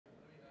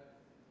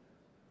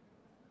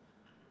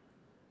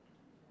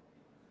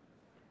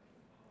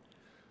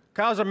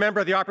Kyle's a member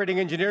of the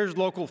Operating Engineers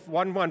Local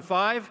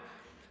 115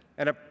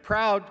 and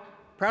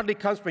proudly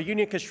comes from a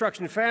union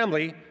construction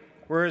family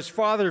where his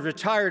father is a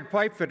retired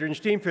pipe fitter and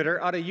steam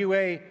fitter out of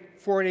UA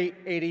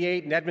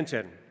 4888 in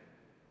Edmonton.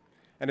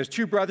 And his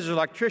two brothers are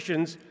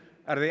electricians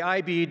out of the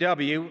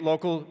IBEW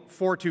Local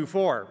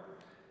 424.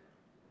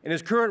 In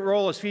his current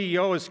role as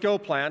CEO of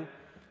SkillPlan,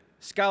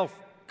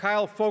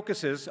 Kyle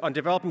focuses on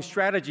developing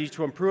strategies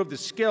to improve the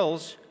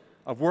skills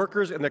of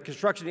workers in the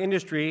construction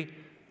industry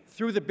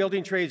through the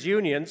building trades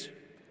unions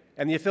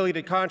and the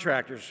affiliated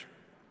contractors.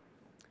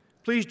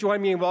 Please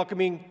join me in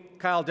welcoming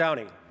Kyle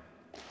Downie.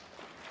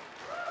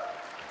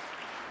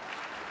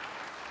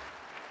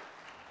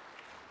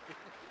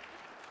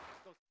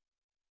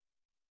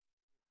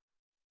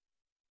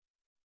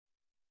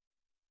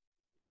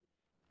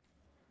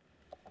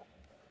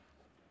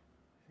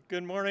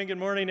 Good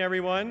morning,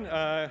 everyone.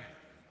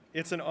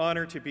 It's an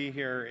honor to be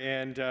here,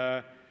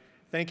 and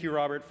thank you,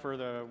 Robert, for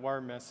the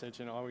warm message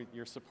and all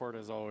your support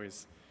as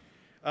always.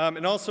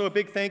 And also a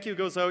big thank you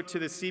goes out to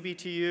the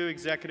CBTU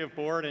Executive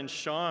Board and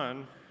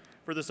Sean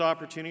for this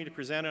opportunity to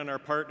present on our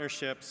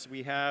partnerships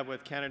we have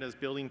with Canada's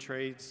building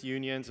trades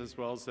unions as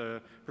well as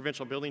the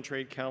provincial building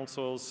trade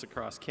councils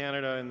across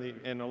Canada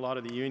and a lot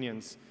of the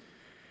unions.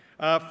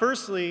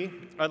 Firstly,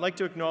 I'd like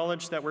to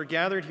acknowledge that we're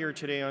gathered here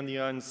today on the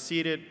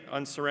unceded,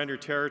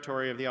 unsurrendered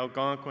territory of the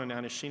Algonquin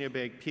and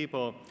Anishinaabe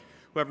people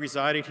who have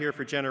resided here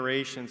for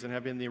generations and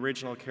have been the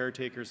original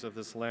caretakers of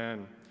this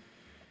land.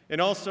 And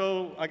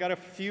also, I got a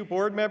few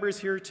board members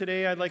here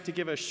today I'd like to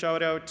give a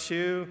shout out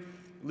to: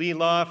 Lee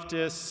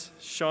Loftus,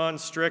 Sean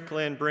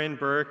Strickland, Bryn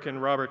Burke,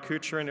 and Robert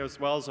Kucherin,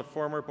 as well as a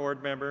former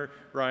board member,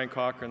 Ryan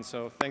Cochran.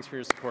 So thanks for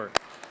your support.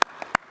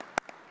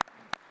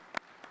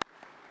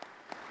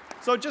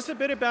 So just a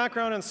bit of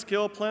background on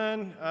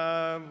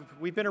SkillPlan.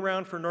 We've been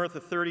around for north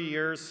of 30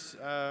 years.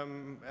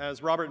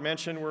 As Robert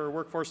mentioned, we're a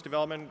workforce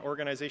development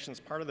organization as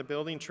part of the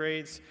building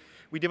trades.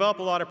 We develop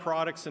a lot of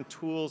products and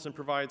tools and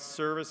provide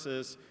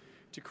services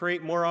to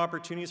create more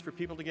opportunities for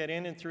people to get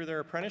in and through their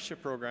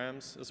apprenticeship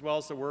programs, as well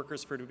as the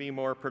workers to be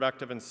more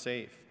productive and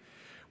safe.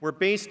 We're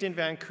based in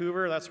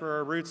Vancouver, that's where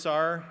our roots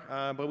are,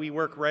 but we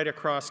work right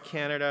across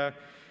Canada,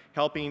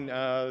 helping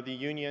the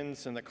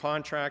unions and the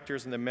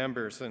contractors and the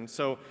members. And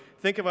so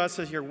think of us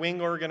as your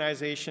wing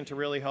organization to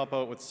really help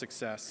out with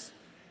success.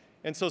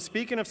 And so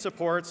speaking of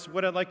supports,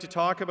 what I'd like to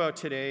talk about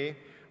today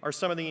are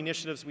some of the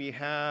initiatives we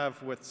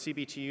have with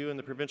CBTU and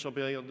the provincial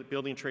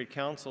building trade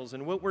councils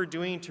and what we're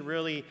doing to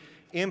really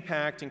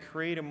impact and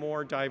create a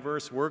more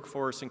diverse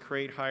workforce and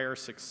create higher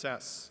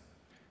success.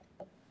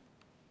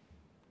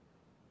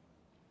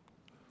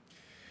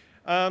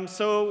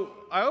 So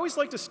I always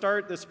like to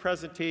start this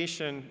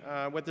presentation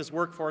with this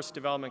workforce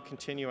development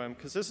continuum,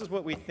 because this is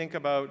what we think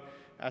about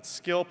at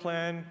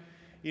SkillPlan.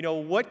 You know,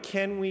 what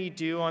can we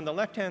do? On the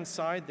left-hand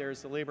side,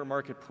 there's the labor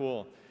market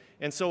pool.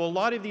 And so a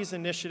lot of these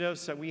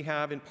initiatives that we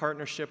have in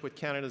partnership with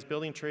Canada's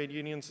building trade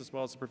unions, as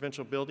well as the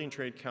provincial building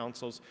trade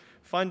councils,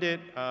 funded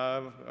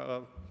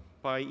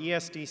by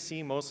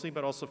ESDC mostly,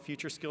 but also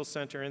Future Skills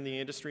Center in the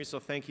industry, so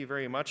thank you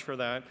very much for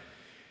that.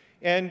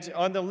 And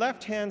on the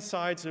left-hand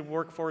side's a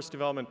workforce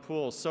development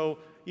pool. So,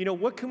 you know,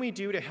 what can we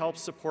do to help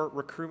support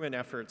recruitment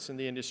efforts in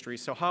the industry?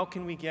 So how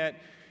can we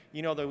get,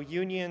 you know, the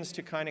unions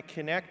to kind of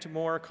connect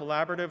more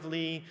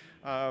collaboratively,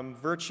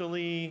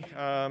 virtually,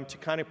 to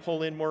kind of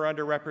pull in more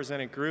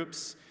underrepresented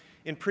groups?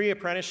 In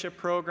pre-apprenticeship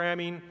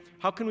programming,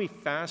 how can we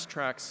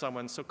fast-track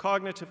someone? So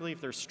cognitively, if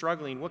they're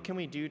struggling, what can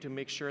we do to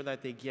make sure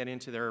that they get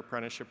into their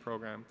apprenticeship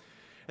program?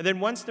 And then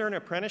once they're in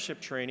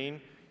apprenticeship training,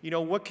 you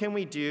know, what can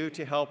we do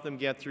to help them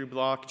get through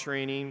block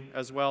training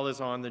as well as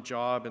on the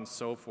job and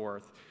so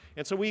forth?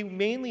 And so we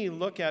mainly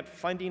look at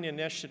funding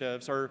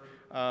initiatives or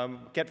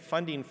get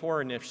funding for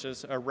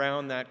initiatives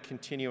around that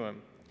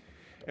continuum.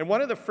 And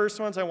one of the first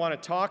ones I want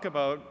to talk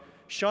about,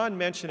 Sean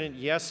mentioned it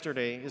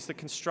yesterday, is the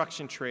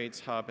Construction Trades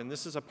Hub. And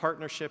this is a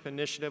partnership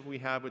initiative we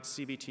have with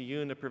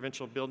CBTU and the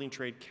provincial building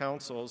trade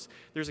councils.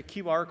 There's a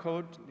QR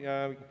code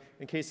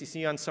in case you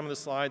see on some of the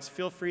slides.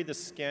 Feel free to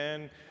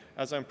scan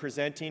as I'm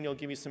presenting. It'll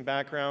give you some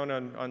background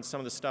on some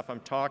of the stuff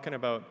I'm talking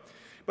about.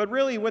 But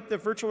really what the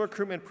Virtual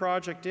Recruitment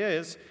Project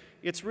is,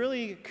 it's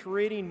really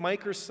creating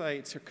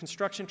microsites or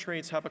construction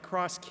trades hub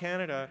across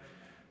Canada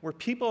where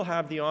people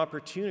have the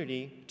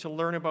opportunity to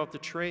learn about the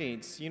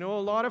trades. You know,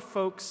 a lot of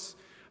folks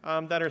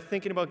that are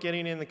thinking about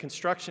getting in the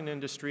construction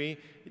industry,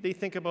 they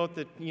think about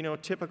the, you know,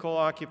 typical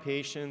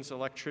occupations,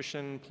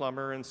 electrician,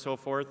 plumber, and so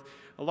forth.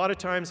 A lot of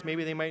times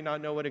maybe they might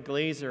not know what a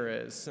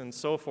glazer is and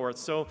so forth.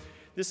 So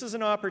this is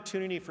an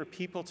opportunity for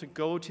people to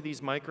go to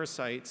these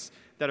microsites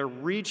that are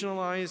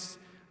regionalized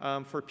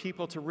for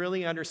people to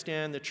really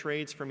understand the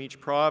trades from each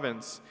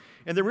province.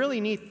 And the really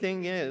neat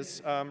thing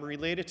is,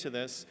 related to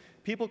this,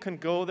 people can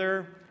go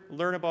there,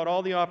 learn about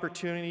all the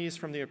opportunities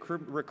from the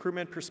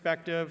recruitment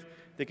perspective.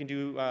 They can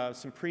do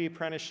some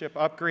pre-apprenticeship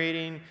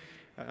upgrading.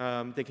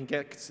 They can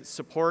get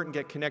support and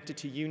get connected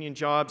to union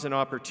jobs and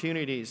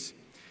opportunities.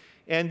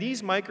 And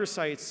these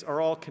microsites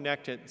are all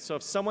connected. So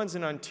if someone's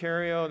in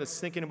Ontario that's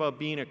thinking about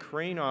being a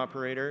crane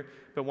operator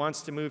but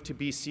wants to move to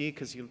BC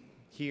because you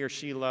he or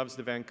she loves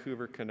the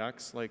Vancouver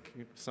Canucks, like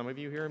some of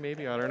you here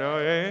maybe, I don't know.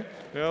 Hey?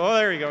 Oh,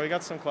 there you go, we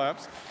got some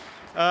claps.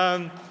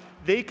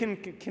 They can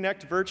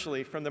connect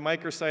virtually from the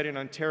microsite in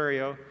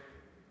Ontario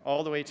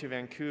all the way to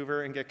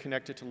Vancouver and get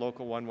connected to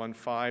Local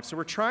 115. So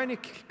we're trying to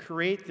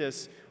create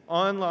this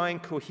online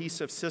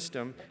cohesive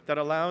system that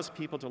allows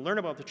people to learn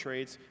about the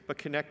trades but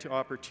connect to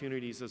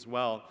opportunities as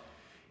well.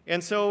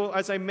 And so,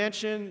 as I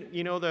mentioned,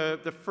 you know,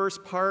 the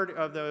first part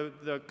of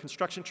the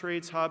Construction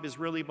Trades Hub is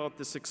really about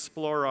this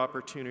explore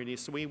opportunity.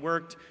 So we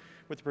worked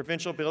with the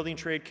provincial building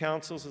trade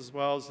councils as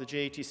well as the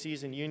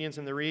JATCs and unions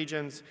in the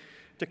regions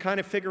to kind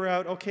of figure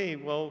out, okay,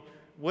 well,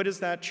 what does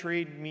that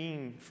trade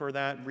mean for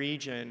that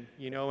region?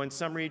 You know, in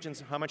some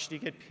regions, how much do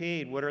you get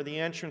paid? What are the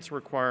entrance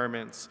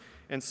requirements?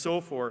 And so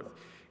forth.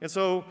 And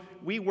so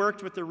we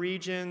worked with the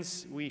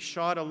regions. We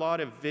shot a lot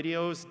of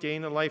videos, day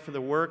in the life of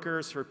the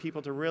workers, for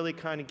people to really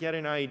kind of get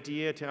an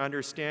idea to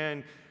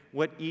understand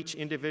what each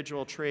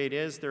individual trade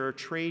is. There are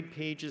trade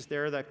pages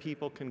there that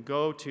people can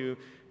go to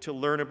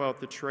learn about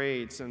the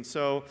trades. And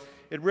so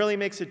it really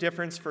makes a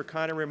difference for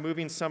kind of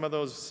removing some of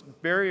those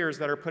barriers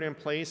that are put in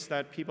place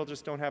that people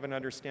just don't have an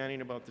understanding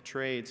about the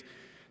trades.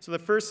 So the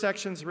first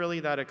section is really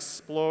that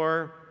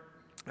explore.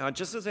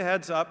 Just as a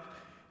heads up,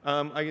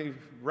 I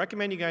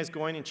recommend you guys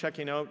going and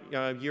checking out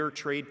your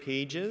trade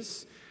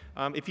pages.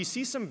 If you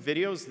see some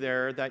videos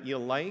there that you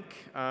like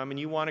and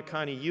you want to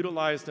kind of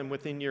utilize them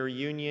within your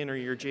union or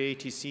your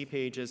JATC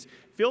pages,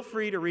 feel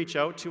free to reach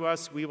out to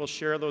us. We will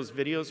share those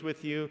videos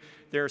with you.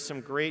 There are some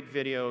great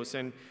videos.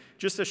 And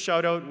just a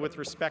shout out with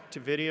respect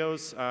to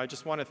videos, I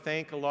just want to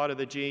thank a lot of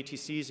the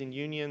JATCs and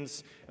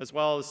unions as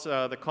well as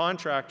the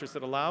contractors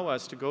that allow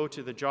us to go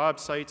to the job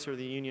sites or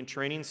the union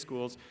training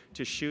schools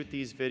to shoot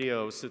these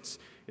videos.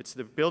 It's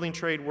the building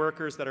trade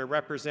workers that are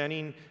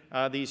representing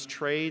these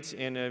trades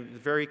in a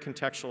very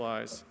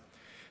contextualized.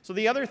 So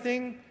the other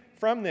thing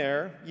from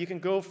there, you can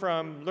go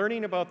from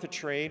learning about the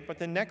trade, but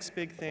the next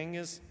big thing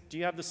is, do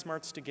you have the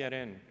smarts to get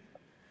in?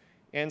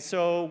 And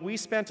so we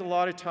spent a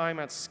lot of time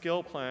at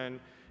SkillPlan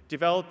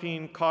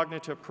developing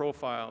cognitive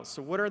profiles.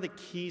 So what are the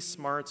key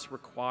smarts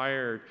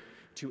required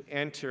to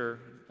enter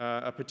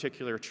a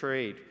particular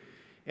trade?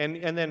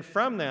 And then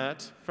from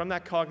that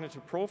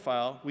cognitive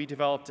profile, we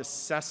developed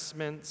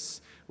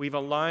assessments. We've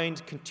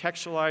aligned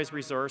contextualized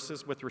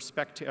resources with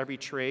respect to every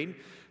trade.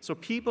 So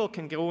people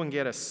can go and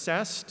get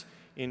assessed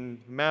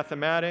in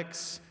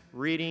mathematics,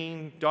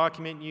 reading,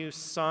 document use,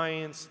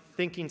 science,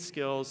 thinking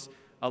skills,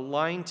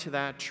 aligned to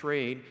that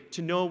trade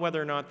to know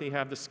whether or not they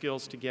have the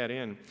skills to get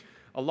in.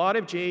 A lot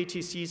of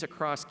JATCs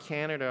across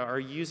Canada are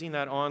using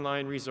that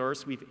online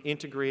resource. We've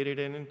integrated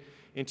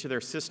into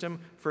their system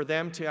for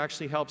them to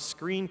actually help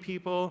screen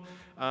people,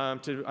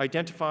 to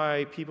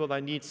identify people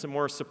that need some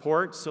more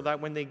support so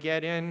that when they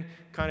get in,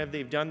 kind of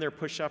they've done their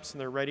push-ups and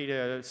they're ready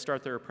to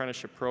start their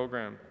apprenticeship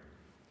program.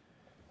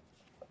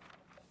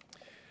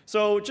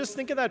 So just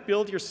think of that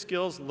Build Your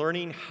Skills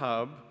Learning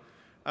Hub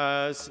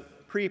as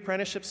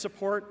pre-apprenticeship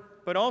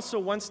support, but also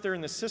once they're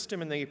in the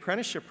system in the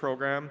apprenticeship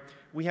program,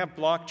 we have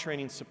block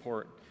training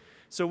support.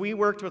 So we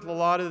worked with a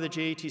lot of the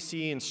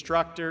JATC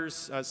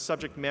instructors as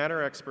subject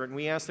matter expert, and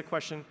we asked the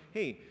question,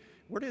 hey,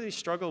 what do they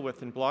struggle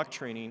with in block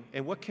training,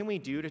 and what can we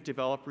do to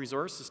develop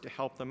resources to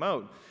help them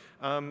out?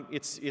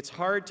 It's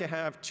hard to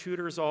have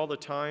tutors all the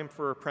time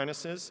for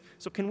apprentices,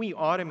 so can we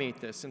automate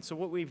this? And so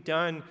what we've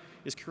done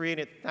is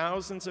created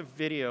thousands of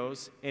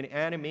videos and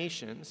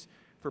animations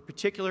for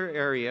particular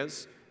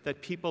areas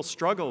that people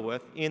struggle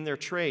with in their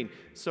trade.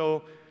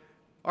 So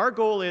our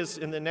goal is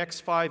in the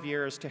next 5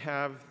 years to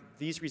have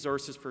these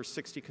resources for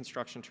 60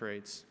 construction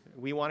trades.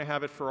 We want to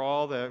have it for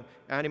all the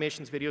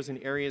animations, videos in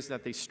areas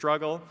that they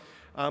struggle.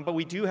 But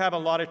we do have a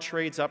lot of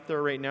trades up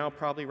there right now,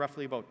 probably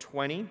roughly about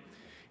 20.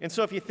 And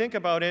so if you think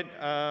about it,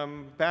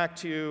 back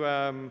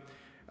to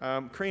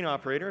crane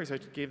operator, as I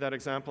gave that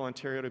example,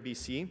 Ontario to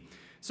BC.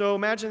 So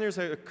imagine there's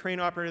a crane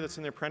operator that's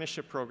in the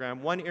apprenticeship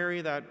program. One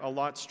area that a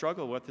lot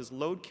struggle with is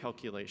load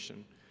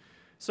calculation.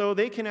 So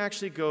they can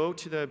actually go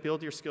to the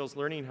Build Your Skills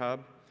Learning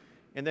Hub,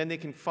 and then they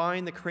can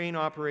find the crane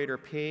operator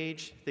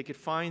page. They could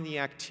find the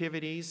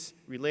activities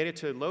related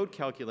to load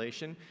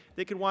calculation.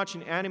 They could watch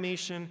an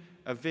animation,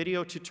 a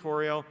video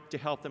tutorial to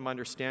help them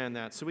understand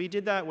that. So we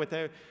did that with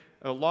a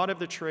lot of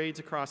the trades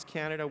across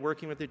Canada,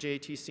 working with the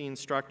JATC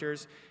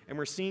instructors, and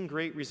we're seeing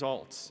great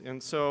results.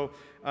 And so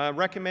I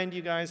recommend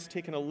you guys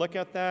taking a look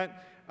at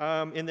that.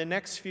 In the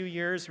next few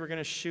years, we're going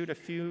to shoot a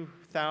few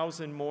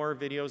thousand more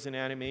videos and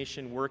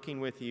animation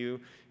working with you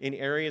in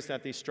areas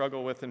that they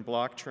struggle with in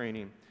block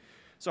training.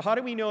 So how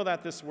do we know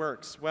that this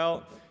works?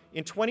 Well,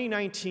 in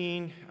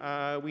 2019,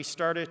 we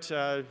started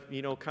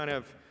kind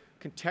of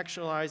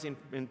contextualizing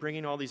and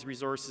bringing all these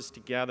resources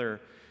together.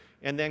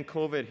 And then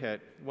COVID hit.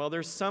 Well,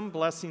 there's some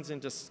blessings in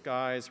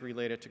disguise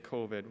related to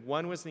COVID.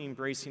 One was the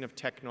embracing of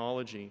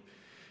technology.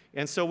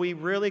 And so we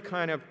really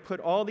kind of put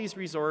all these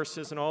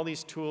resources and all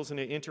these tools in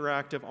an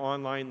interactive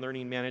online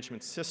learning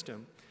management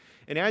system.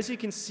 And as you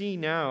can see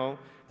now,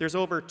 there's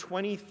over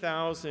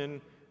 20,000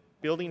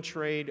 building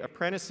trade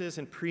apprentices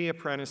and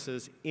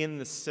pre-apprentices in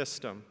the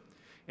system.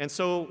 And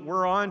so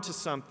we're on to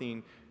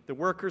something. The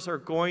workers are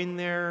going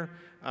there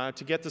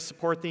to get the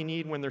support they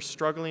need when they're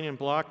struggling in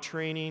block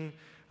training.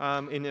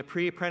 In the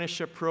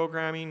pre-apprenticeship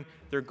programming,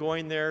 they're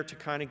going there to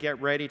kind of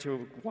get ready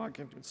to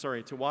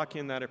walk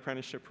in that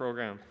apprenticeship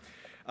program.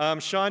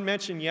 Sean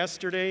mentioned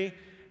yesterday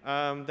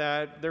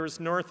that there was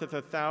north of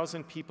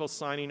 1,000 people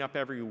signing up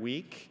every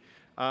week.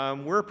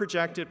 We're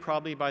projected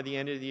probably by the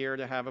end of the year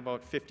to have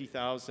about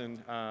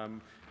 50,000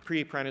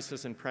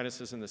 pre-apprentices and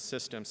apprentices in the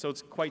system, so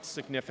it's quite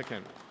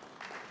significant.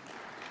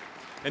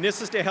 And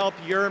this is to help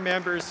your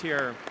members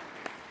here.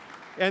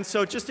 And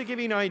so just to give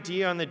you an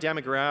idea on the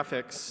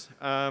demographics,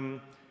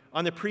 on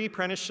the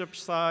pre-apprenticeship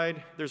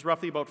side, there's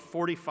roughly about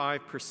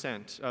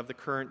 45% of the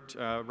current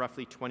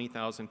roughly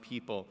 20,000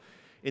 people.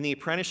 In the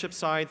apprenticeship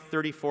side,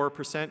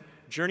 34%,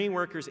 journey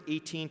workers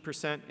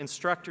 18%,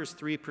 instructors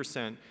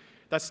 3%.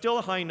 That's still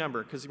a high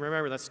number, because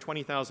remember, that's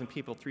 20,000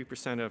 people,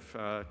 3%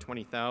 of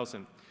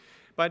 20,000.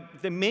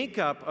 But the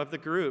makeup of the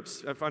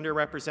groups of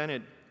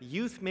underrepresented,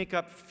 youth make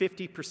up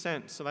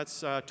 50%, so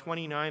that's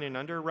 29 and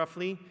under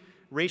roughly.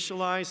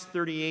 Racialized,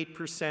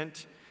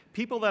 38%.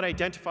 People that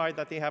identify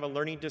that they have a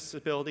learning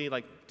disability,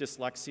 like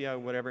dyslexia,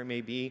 whatever it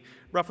may be,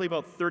 roughly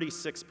about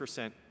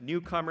 36%.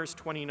 Newcomers,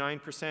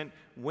 29%.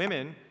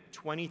 Women,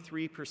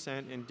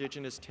 23%.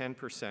 Indigenous,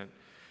 10%.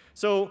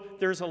 So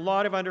there's a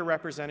lot of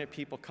underrepresented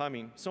people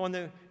coming. So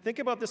think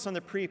about this on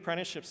the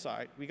pre-apprenticeship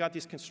side. We got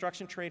these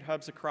construction trade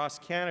hubs across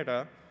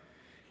Canada,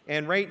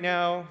 and right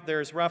now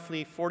there's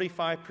roughly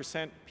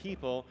 45%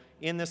 people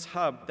in this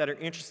hub that are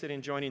interested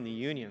in joining the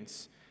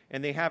unions.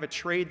 And they have a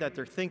trade that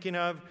they're thinking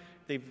of.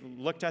 They've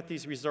looked at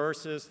these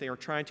resources. They are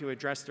trying to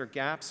address their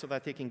gaps so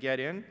that they can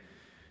get in.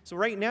 So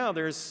right now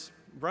there's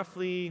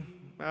roughly,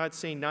 I'd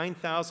say,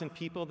 9,000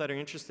 people that are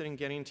interested in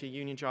getting into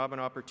union job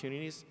and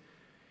opportunities.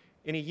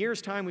 In a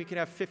year's time, we could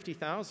have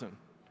 50,000.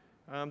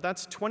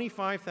 That's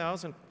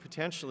 25,000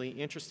 potentially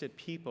interested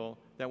people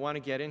that want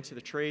to get into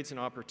the trades and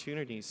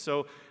opportunities.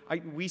 So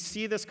we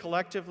see this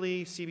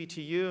collectively,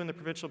 CBTU and the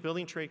provincial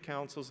building trade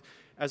councils,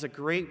 as a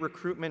great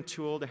recruitment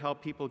tool to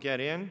help people get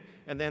in,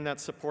 and then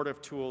that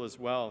supportive tool as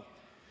well.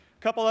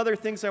 A couple other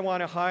things I want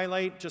to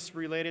highlight just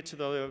related to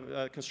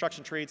the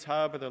Construction Trades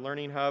Hub or the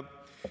Learning Hub.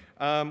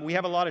 We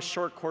have a lot of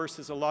short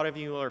courses a lot of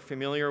you are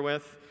familiar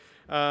with.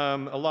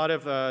 A lot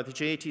of the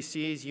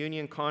JATCs,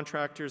 union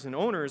contractors, and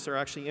owners are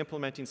actually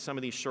implementing some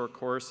of these short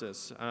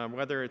courses,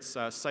 whether it's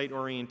site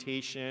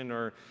orientation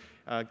or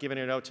giving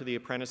it out to the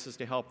apprentices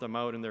to help them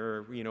out and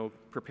they're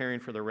preparing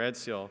for the Red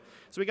Seal.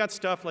 So we got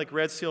stuff like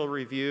Red Seal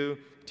review,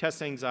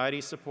 test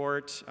anxiety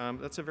support.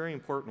 That's a very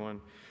important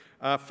one.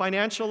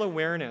 Financial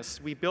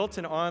awareness. We built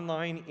an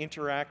online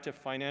interactive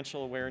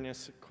financial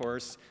awareness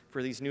course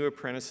for these new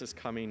apprentices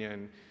coming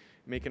in,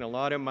 making a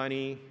lot of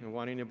money and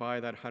wanting to buy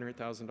that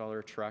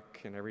 $100,000 truck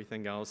and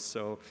everything else.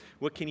 So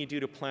what can you do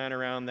to plan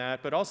around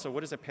that? But also,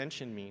 what does a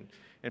pension mean?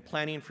 And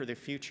planning for the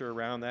future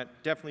around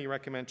that. Definitely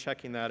recommend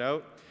checking that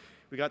out.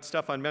 We got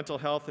stuff on mental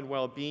health and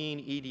well-being,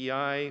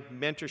 EDI,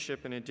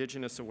 mentorship, and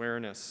Indigenous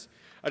awareness.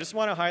 I just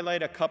want to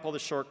highlight a couple of the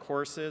short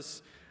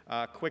courses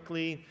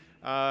quickly.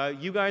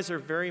 You guys are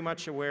very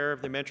much aware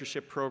of the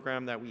mentorship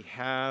program that we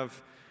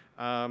have.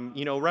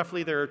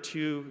 Roughly there are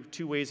two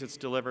ways it's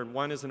delivered.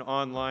 One is an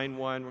online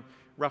one,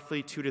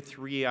 roughly 2 to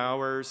 3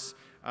 hours.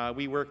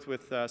 We worked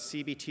with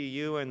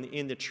CBTU and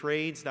in the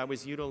trades that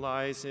was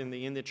utilized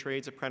in the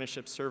Trades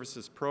Apprenticeship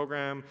Services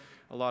program.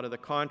 A lot of the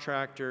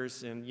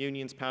contractors and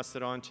unions passed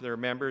it on to their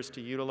members to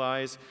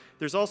utilize.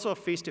 There's also a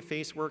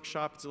face-to-face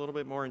workshop. It's a little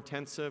bit more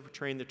intensive.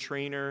 Train the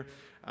trainer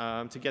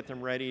to get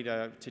them ready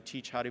to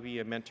teach how to be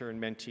a mentor and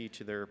mentee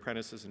to their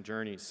apprentices and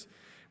journeys.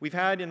 We've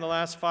had, in the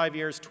last 5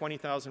 years,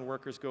 20,000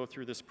 workers go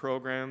through this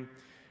program.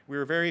 We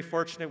were very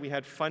fortunate we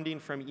had funding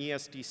from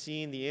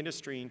ESDC in the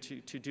industry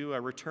to do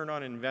a return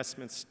on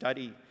investment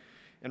study.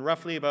 And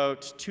roughly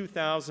about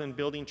 2,000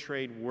 building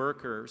trade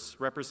workers,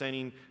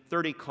 representing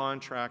 30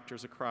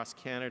 contractors across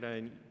Canada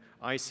and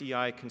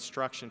ICI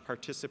construction,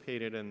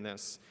 participated in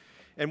this.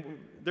 And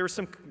there were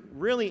some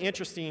really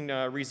interesting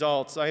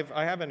results.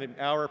 I have an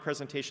hour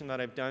presentation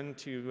that I've done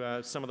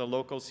to some of the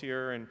locals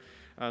here and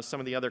some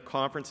of the other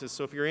conferences.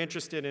 So if you're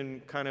interested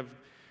in kind of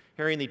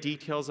hearing the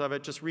details of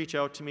it, just reach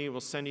out to me.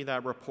 We'll send you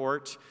that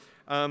report.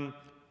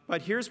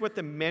 But here's what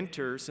the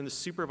mentors and the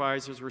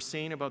supervisors were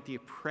saying about the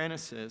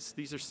apprentices.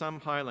 These are some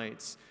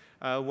highlights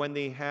when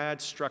they had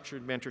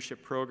structured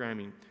mentorship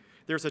programming.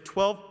 There's a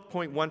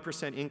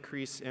 12.1%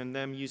 increase in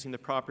them using the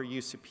proper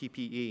use of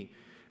PPE.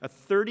 A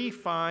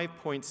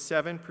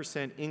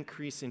 35.7%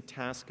 increase in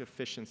task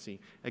efficiency.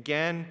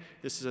 Again,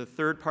 this is a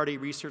third-party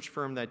research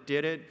firm that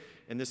did it,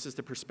 and this is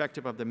the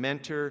perspective of the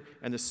mentor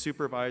and the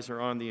supervisor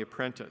on the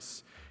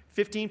apprentice.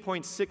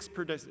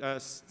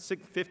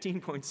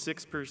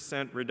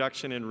 15.6%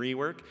 reduction in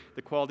rework.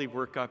 The quality of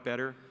work got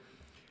better.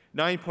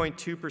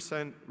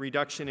 9.2%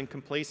 reduction in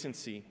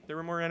complacency. They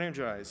were more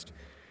energized.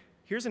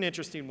 Here's an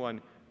interesting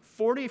one.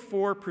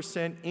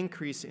 44%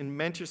 increase in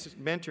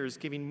mentors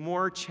giving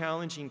more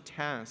challenging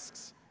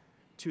tasks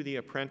to the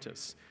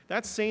apprentice.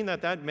 That's saying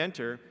that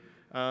mentor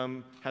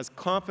has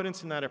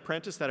confidence in that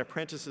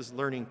apprentice is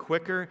learning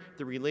quicker,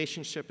 the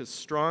relationship is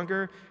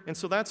stronger, and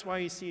so that's why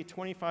you see a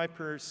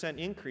 25%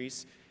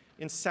 increase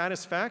in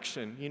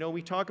satisfaction. You know,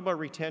 we talk about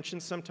retention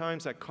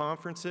sometimes at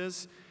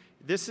conferences.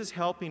 This is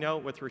helping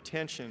out with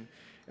retention.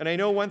 And I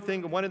know one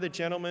thing, one of the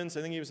gentlemen, I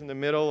think he was in the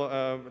middle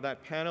of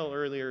that panel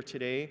earlier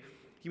today,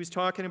 he was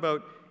talking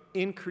about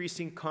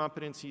increasing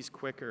competencies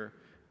quicker.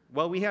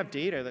 Well, we have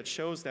data that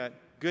shows that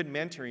good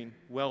mentoring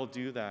will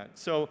do that.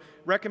 So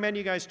recommend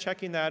you guys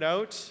checking that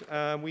out.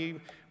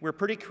 We're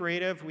pretty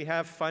creative. We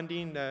have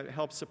funding that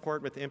helps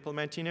support with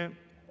implementing it.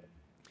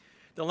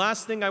 The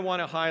last thing I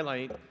want to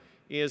highlight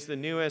is the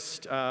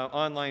newest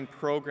online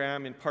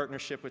program in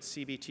partnership with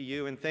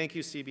CBTU, and thank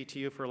you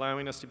CBTU for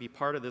allowing us to be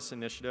part of this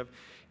initiative.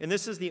 And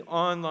this is the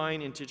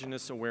online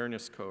Indigenous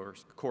Awareness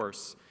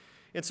course.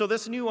 And so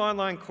this new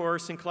online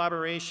course, in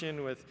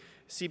collaboration with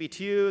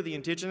CBTU, the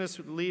Indigenous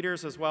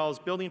leaders, as well as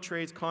building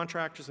trades,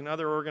 contractors, and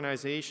other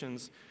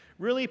organizations,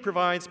 really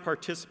provides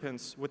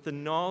participants with the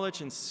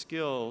knowledge and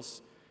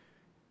skills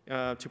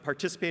to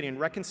participate in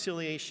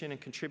reconciliation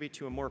and contribute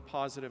to a more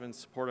positive and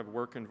supportive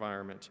work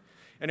environment.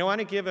 And I want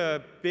to give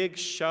a big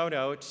shout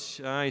out.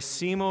 I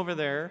see him over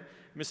there,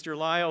 Mr.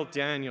 Lyle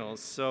Daniels.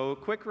 So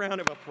quick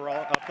round of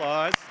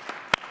applause.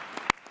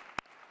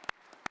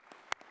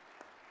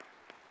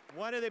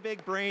 One of the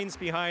big brains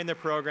behind the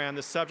program,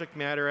 the subject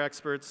matter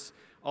experts,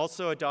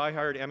 also a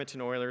diehard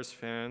Edmonton Oilers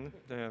fan.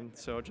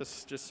 So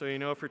just so you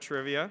know for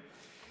trivia.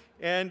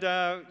 And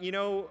you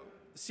know,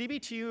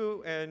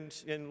 CBTU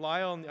and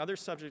Lyle and the other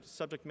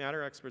subject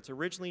matter experts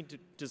originally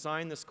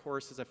designed this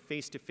course as a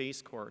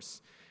face-to-face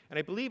course. And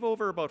I believe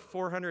over about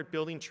 400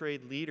 building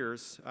trade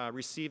leaders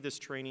received this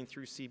training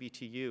through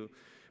CBTU.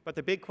 But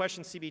the big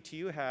question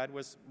CBTU had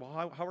was,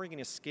 well, how are we going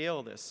to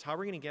scale this? How are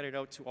we going to get it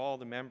out to all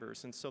the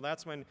members? And so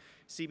that's when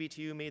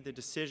CBTU made the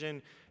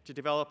decision to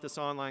develop this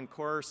online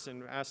course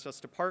and asked us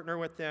to partner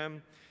with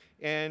them.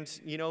 And,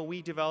 you know,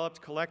 we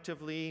developed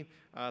collectively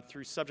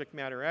through subject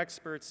matter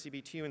experts,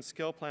 CBTU and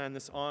SkillPlan,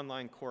 this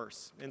online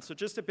course. And so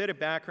just a bit of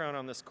background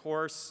on this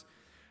course,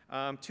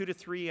 2 to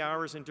 3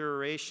 hours in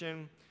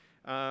duration.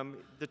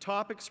 The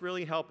topics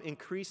really help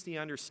increase the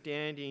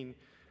understanding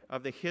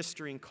of the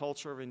history and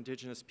culture of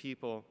Indigenous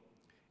people.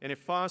 And it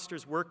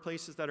fosters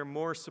workplaces that are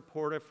more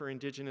supportive for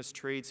Indigenous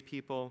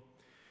tradespeople.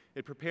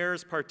 It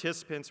prepares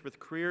participants with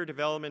career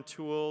development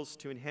tools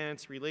to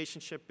enhance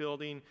relationship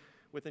building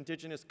with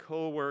Indigenous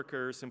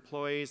co-workers,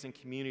 employees, and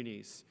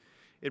communities.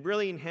 It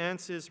really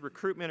enhances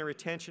recruitment and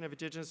retention of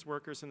Indigenous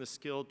workers in the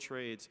skilled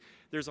trades.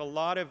 There's a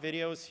lot of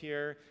videos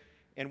here.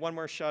 And one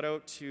more shout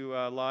out to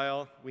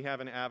Lyle. We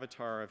have an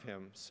avatar of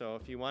him. So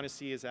if you want to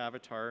see his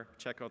avatar,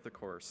 check out the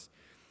course.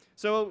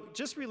 So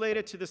just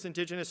related to this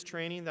Indigenous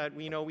training that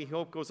we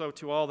hope goes out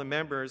to all the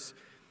members,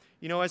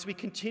 you know, as we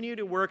continue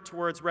to work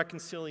towards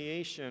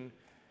reconciliation,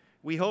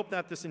 we hope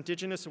that this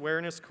Indigenous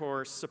awareness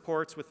course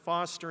supports with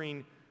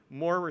fostering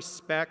more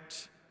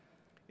respect,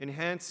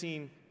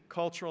 enhancing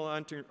cultural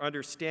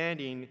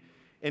understanding,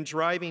 and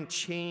driving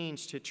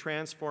change to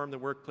transform the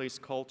workplace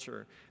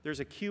culture.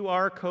 There's a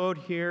QR code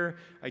here.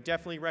 I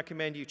definitely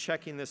recommend you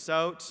checking this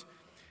out.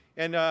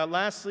 And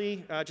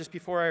lastly, just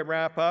before I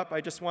wrap up, I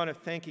just want to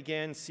thank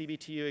again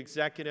CBTU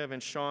Executive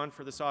and Sean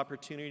for this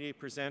opportunity to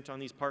present on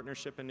these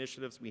partnership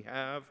initiatives we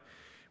have.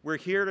 We're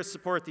here to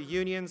support the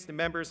unions, the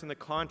members, and the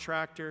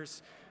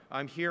contractors.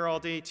 I'm here all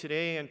day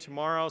today and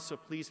tomorrow, so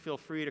please feel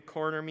free to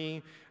corner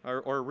me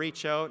or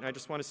reach out. And I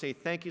just want to say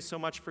thank you so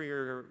much for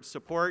your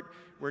support.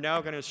 We're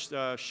now going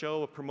to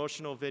show a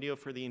promotional video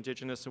for the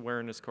Indigenous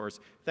Awareness course.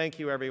 Thank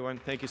you, everyone.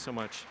 Thank you so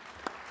much.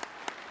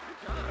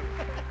 Good job.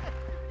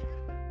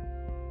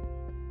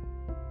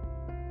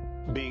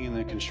 Being in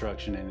the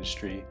construction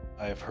industry,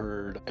 I've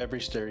heard every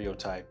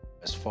stereotype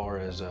as far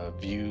as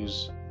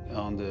views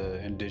on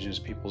the Indigenous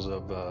peoples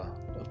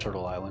of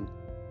Turtle Island.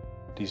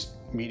 These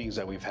meetings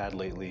that we've had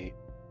lately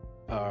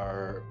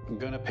are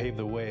going to pave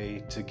the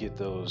way to get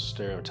those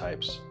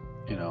stereotypes,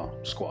 you know,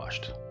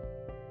 squashed.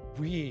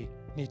 We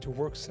need to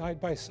work side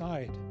by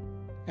side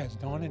as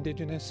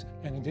non-Indigenous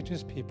and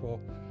Indigenous people,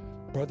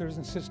 brothers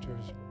and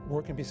sisters,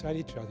 working beside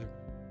each other.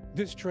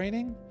 This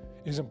training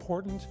is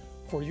important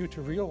for you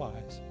to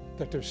realize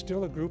that there's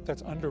still a group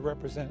that's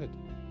underrepresented.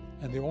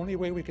 And the only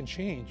way we can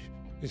change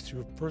is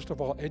through, first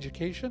of all,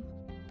 education,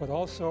 but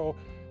also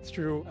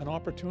through an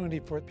opportunity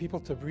for people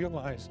to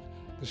realize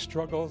the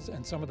struggles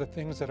and some of the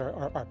things that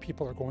our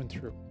people are going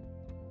through.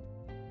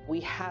 We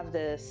have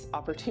this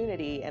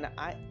opportunity, and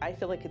I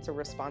feel like it's a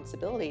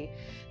responsibility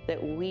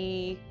that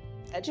we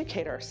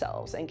educate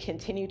ourselves and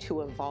continue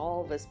to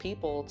evolve as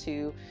people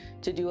to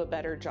do a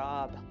better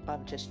job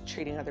of just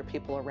treating other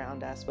people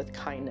around us with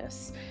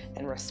kindness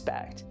and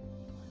respect.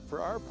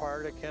 For our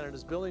part at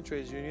Canada's Building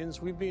Trades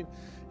Unions, we've been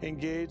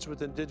engaged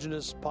with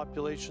Indigenous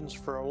populations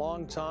for a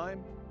long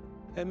time,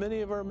 and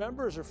many of our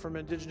members are from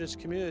Indigenous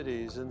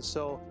communities, and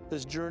so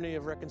this journey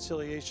of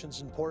reconciliation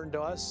is important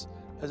to us,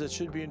 as it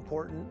should be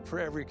important for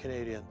every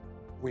Canadian.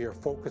 We are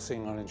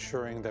focusing on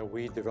ensuring that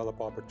we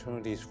develop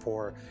opportunities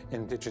for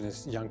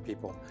Indigenous young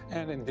people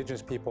and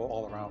Indigenous people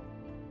all around.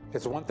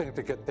 It's one thing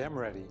to get them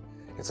ready.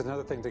 It's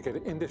another thing to get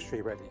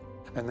industry ready.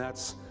 And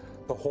that's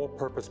the whole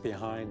purpose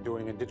behind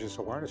doing Indigenous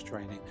awareness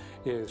training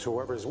is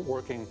whoever's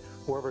going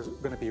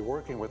to be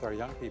working with our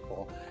young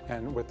people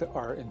and with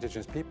our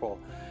Indigenous people,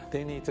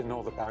 they need to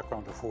know the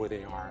background of who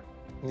they are,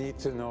 need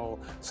to know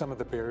some of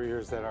the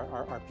barriers that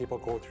our people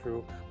go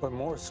through, but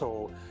more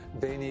so,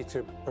 they need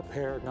to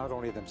prepare not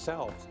only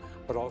themselves,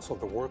 but also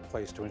the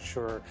workplace to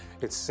ensure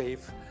it's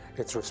safe,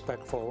 it's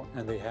respectful,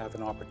 and they have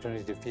an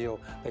opportunity to feel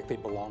like they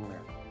belong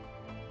there.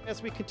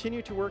 As we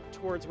continue to work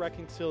towards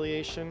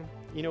reconciliation,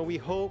 we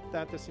hope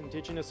that this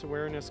Indigenous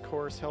awareness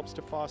course helps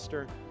to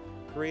foster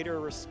greater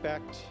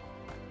respect,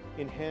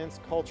 enhance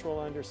cultural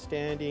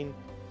understanding,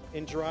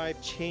 and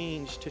drive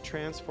change to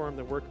transform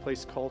the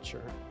workplace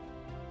culture.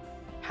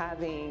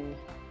 Having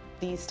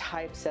these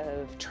types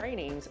of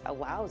trainings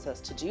allows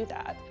us to do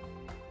that.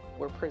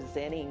 We're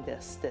presenting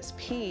this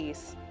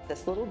piece,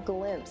 this little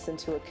glimpse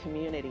into a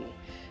community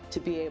to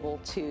be able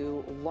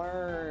to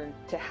learn,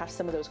 to have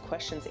some of those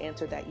questions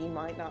answered that you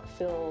might not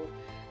feel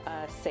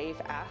safe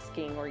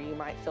asking, or you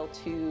might feel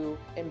too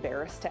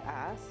embarrassed to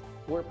ask.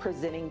 We're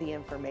presenting the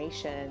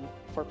information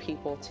for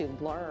people to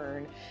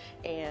learn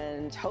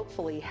and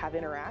hopefully have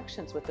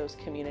interactions with those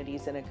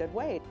communities in a good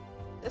way.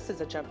 This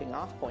is a jumping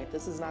off point.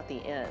 This is not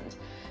the end.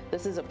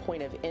 This is a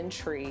point of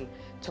entry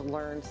to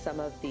learn some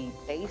of the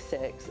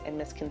basics and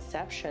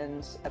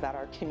misconceptions about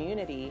our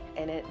community,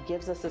 and it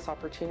gives us this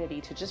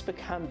opportunity to just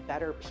become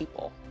better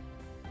people.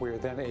 We're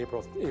then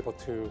able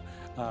to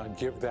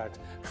give that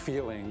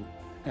feeling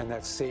and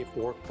that safe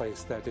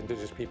workplace that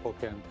Indigenous people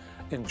can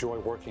enjoy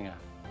working at.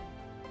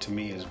 To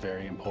me, is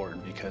very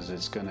important because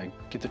it's going to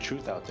get the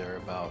truth out there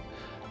about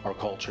our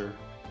culture,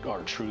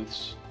 our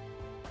truths.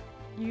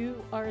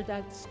 You are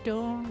that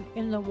stone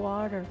in the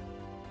water,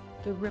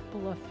 the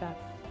ripple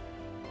effect,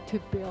 to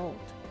build,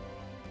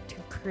 to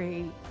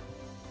create,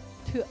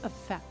 to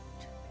affect.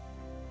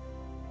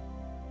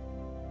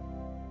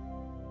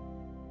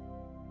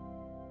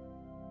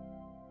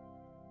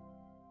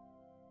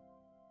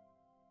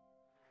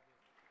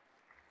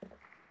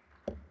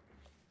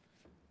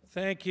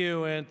 Thank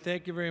you, and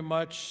thank you very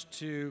much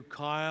to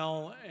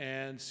Kyle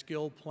and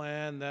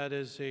SkillPlan. That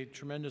is a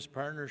tremendous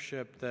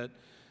partnership that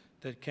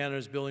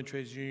Canada's Building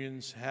Trades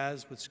Unions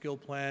has with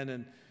SkillPlan,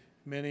 and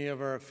many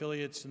of our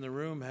affiliates in the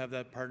room have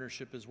that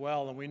partnership as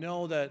well. And we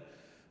know that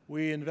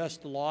we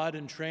invest a lot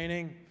in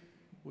training.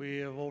 We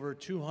have over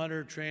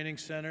 200 training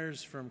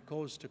centers from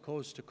coast to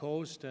coast to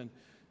coast, and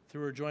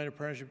through our Joint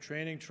Apprenticeship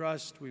Training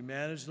Trust, we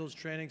manage those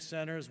training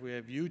centers. We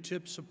have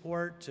UTIP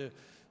support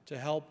to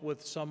help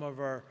with some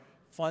of our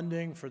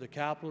funding for the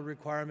capital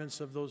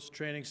requirements of those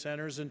training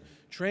centers. And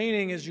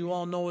training, as you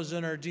all know, is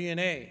in our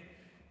DNA.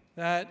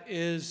 That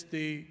is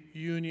the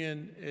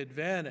union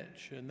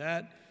advantage, and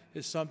that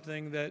is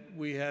something that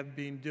we have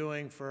been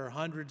doing for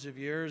hundreds of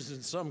years,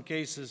 in some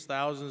cases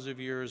thousands of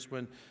years,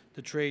 when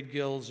the trade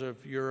guilds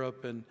of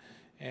Europe and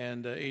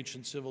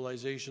ancient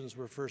civilizations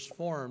were first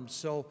formed.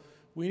 So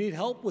we need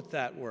help with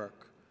that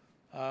work.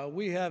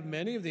 We have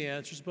many of the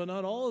answers, but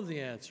not all of the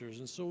answers,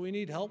 and so we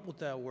need help with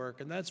that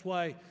work, and that's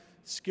why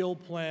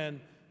SkillPlan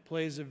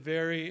plays a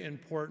very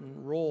important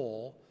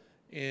role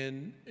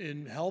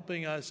in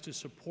helping us to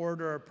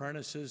support our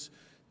apprentices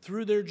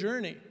through their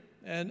journey.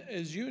 And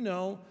as you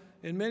know,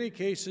 in many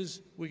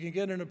cases, we can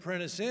get an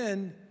apprentice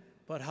in,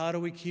 but how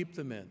do we keep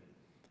them in?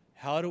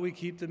 How do we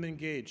keep them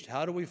engaged?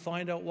 How do we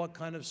find out what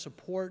kind of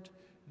support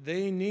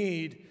they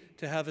need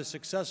to have a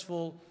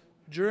successful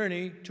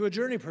journey to a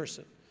journey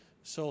person?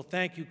 So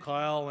thank you,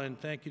 Kyle, and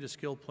thank you to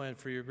SkillPlan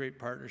for your great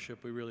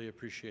partnership. We really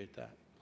appreciate that.